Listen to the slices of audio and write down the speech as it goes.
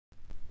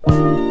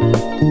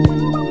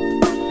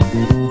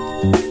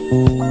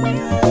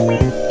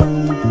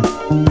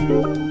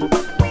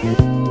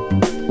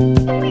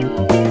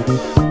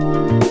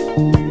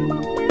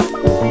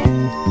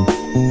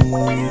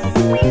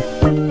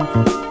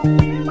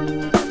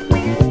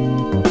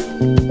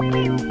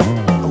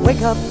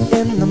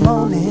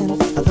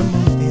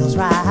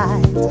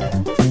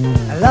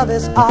love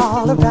is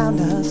all around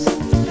us,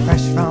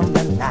 fresh from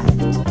the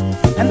night.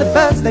 And the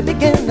birds, they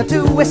begin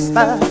to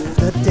whisper,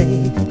 the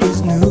day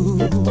is new.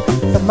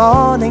 The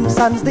morning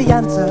sun's the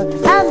answer,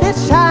 and it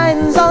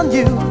shines on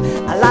you.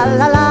 La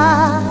la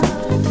la,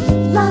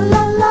 la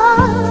la la,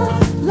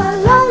 la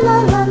la la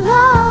la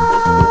la.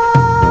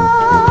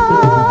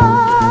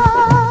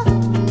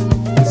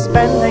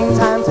 Spending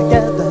time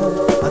together,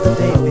 the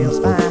day feels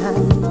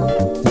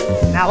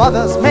fine. Now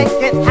others make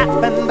it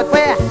happen, but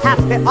we're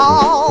happy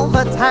all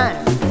the time.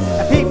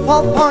 And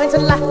people point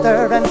in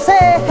laughter and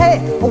say, hey,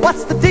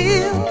 what's the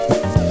deal?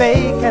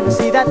 They can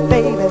see that,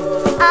 baby,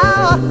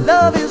 our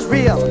love is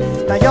real.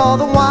 Now you're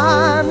the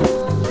one,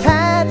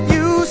 can't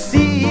you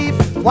see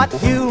what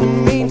you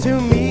mean to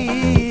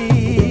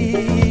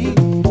me?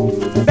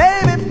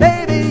 Baby,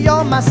 baby,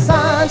 you're my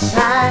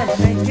sunshine,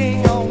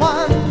 making a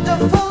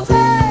wonderful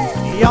day.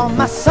 You're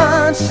my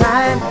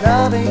sunshine,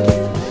 loving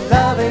you,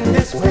 loving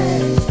this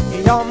way.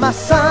 You're my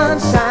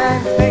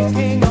sunshine,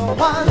 making a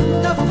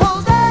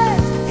wonderful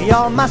day.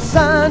 You're my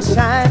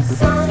sunshine,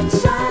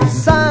 sunshine,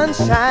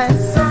 sunshine,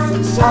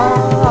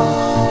 sunshine.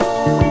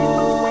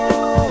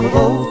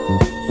 Oh.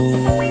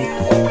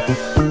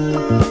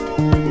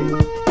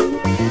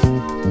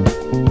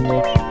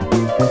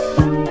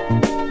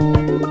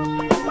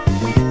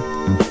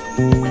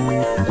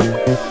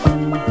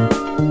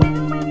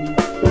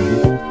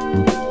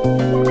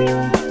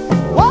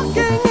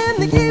 Walking in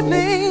the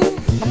evening,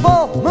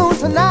 full moon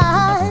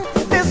tonight.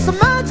 There's some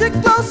magic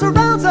glow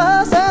surrounds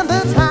us, and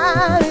the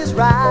time is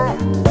right.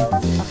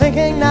 I'm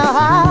thinking now,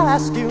 I'll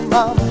ask you,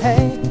 Mama,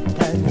 hey,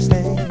 can you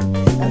stay?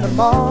 And the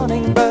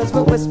morning birds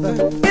will whisper,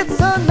 it's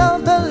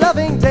another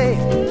loving day.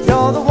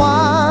 You're the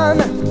one,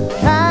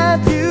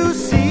 can't you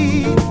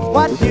see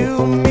what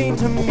you mean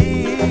to me?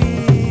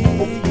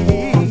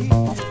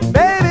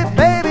 Baby,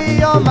 baby,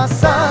 you're my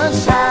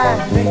sunshine,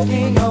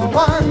 making a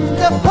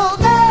wonderful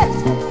day.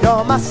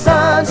 You're my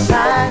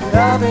sunshine,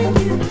 loving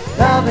you,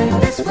 loving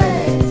this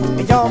way.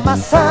 You're my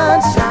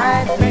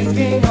sunshine,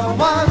 making a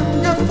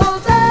wonderful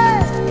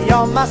day.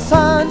 You're my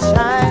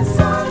sunshine,